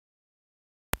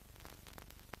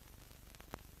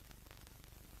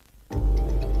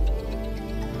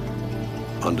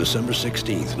On December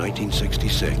 16th,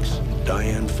 1966,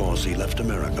 Dian Fossey left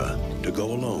America to go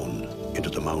alone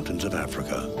into the mountains of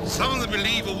Africa. Some of them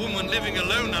believe a woman living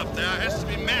alone up there has to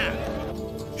be mad.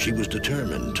 She was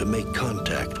determined to make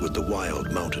contact with the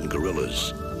wild mountain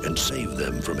gorillas and save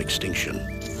them from extinction.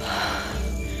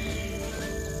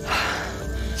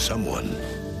 Someone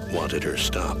wanted her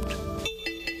stopped.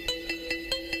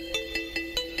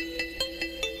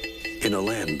 In a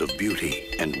land of beauty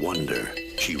and wonder,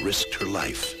 she risked her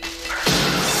life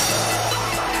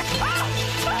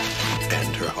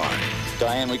and her heart.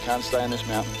 Diane, we can't stay on this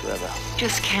mountain forever.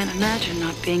 Just can't imagine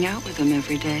not being out with them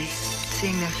every day.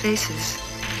 Seeing their faces,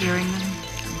 hearing them,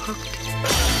 I'm hooked.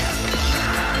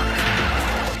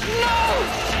 No!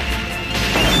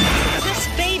 This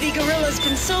baby gorilla's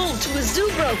been sold to a zoo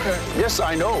broker. Yes,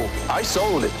 I know. I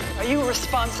sold it. Are you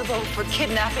responsible for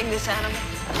kidnapping this animal?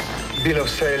 Bill of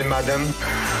sale, madam.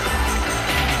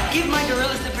 Give my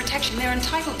gorillas the protection they're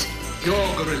entitled to.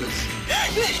 Your gorillas.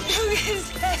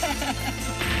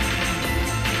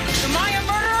 Am I a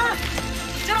murderer?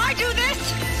 Did I do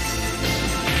this?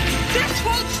 This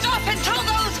won't stop!